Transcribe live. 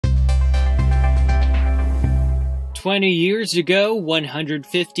20 years ago,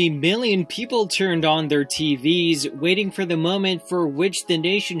 150 million people turned on their TVs, waiting for the moment for which the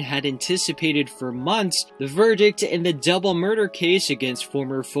nation had anticipated for months, the verdict in the double murder case against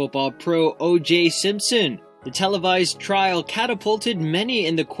former football pro O.J. Simpson. The televised trial catapulted many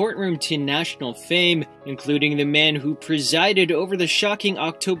in the courtroom to national fame, including the man who presided over the shocking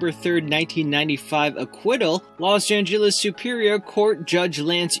October 3, 1995 acquittal, Los Angeles Superior Court Judge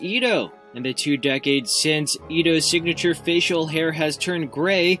Lance Ito. In the 2 decades since, Ito's signature facial hair has turned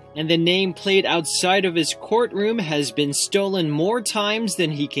gray, and the name played outside of his courtroom has been stolen more times than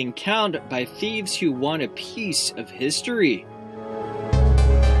he can count by thieves who want a piece of history.